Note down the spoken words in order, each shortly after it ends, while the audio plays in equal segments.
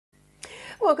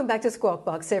Welcome back to Squawk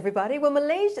Box, everybody. Well,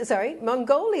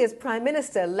 Mongolia's Prime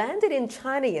Minister landed in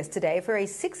China yesterday for a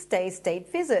 6-day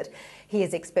state visit. He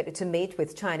is expected to meet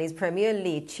with Chinese Premier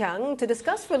Li Qiang to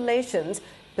discuss relations,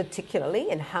 particularly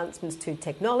enhancements to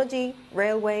technology,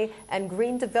 railway and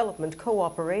green development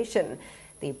cooperation.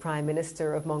 The Prime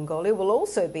Minister of Mongolia will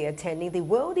also be attending the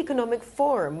World Economic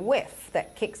Forum, WEF,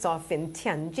 that kicks off in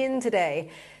Tianjin today.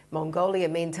 Mongolia,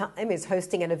 meantime, is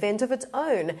hosting an event of its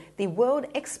own, the World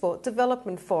Export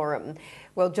Development Forum.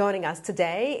 Well, joining us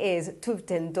today is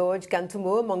Tuvdendorj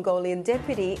Gantumur, Mongolian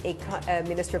Deputy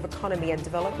Minister of Economy and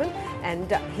Development, and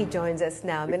he joins us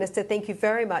now. Minister, thank you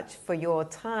very much for your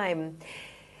time.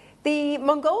 The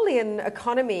Mongolian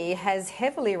economy has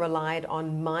heavily relied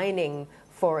on mining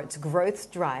for its growth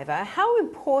driver. How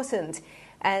important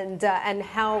and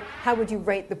how would you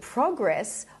rate the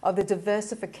progress of the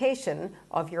diversification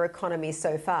of your economy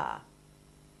so far?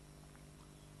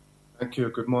 Thank you.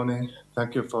 Good morning.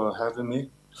 Thank you for having me.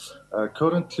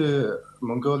 Currently,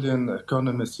 Mongolian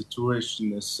economy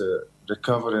situation is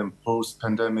recovering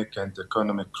post-pandemic, and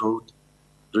economic growth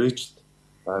reached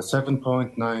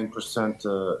 7.9%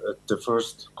 at the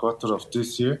first quarter of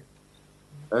this year.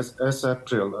 As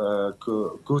April,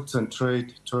 goods and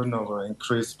trade turnover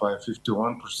increased by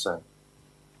 51%,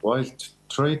 while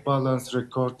trade balance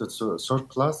recorded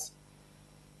surplus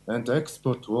and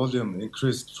export volume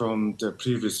increased from the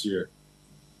previous year.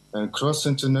 And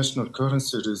cross-international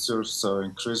currency reserves are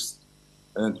increased,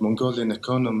 and Mongolian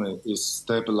economy is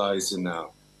stabilizing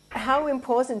now. How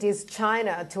important is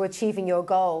China to achieving your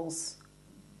goals?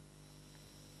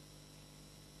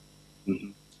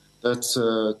 That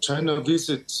China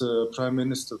visits, Prime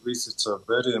Minister visits are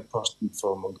very important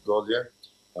for Mongolia.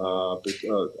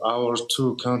 Our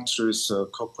two countries'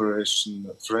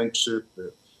 cooperation, friendship,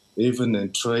 even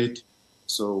in trade.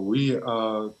 So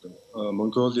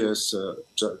Mongolia is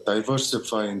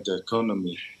diversifying the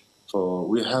economy.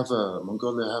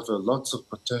 Mongolia have lots of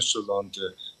potential on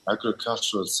the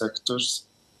agricultural sectors,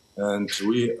 and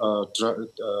we are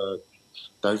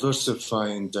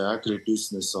diversifying the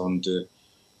agribusiness on the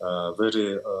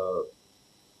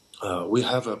we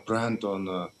have a brand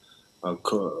on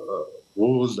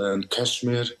wool and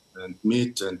cashmere and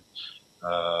meat and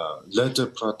leather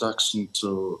production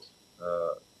to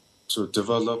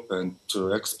develop and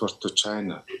to export to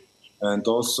China, and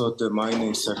also the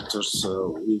mining sectors.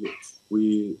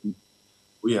 We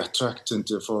attract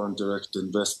into foreign direct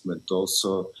investment.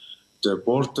 Also, the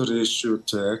border issue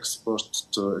to export,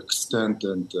 to extend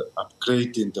and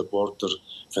upgrading the border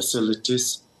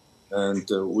facilities. And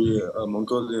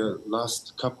Mongolia,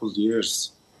 last couple of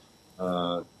years,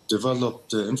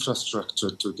 developed the infrastructure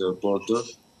to the border,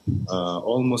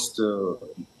 almost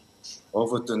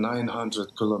over the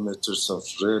 900 kilometers of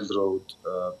railroad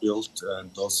built,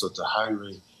 and also the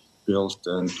highway built.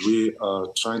 And we are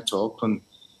trying to open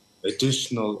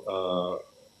additional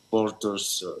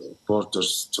borders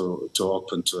to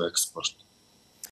open to export.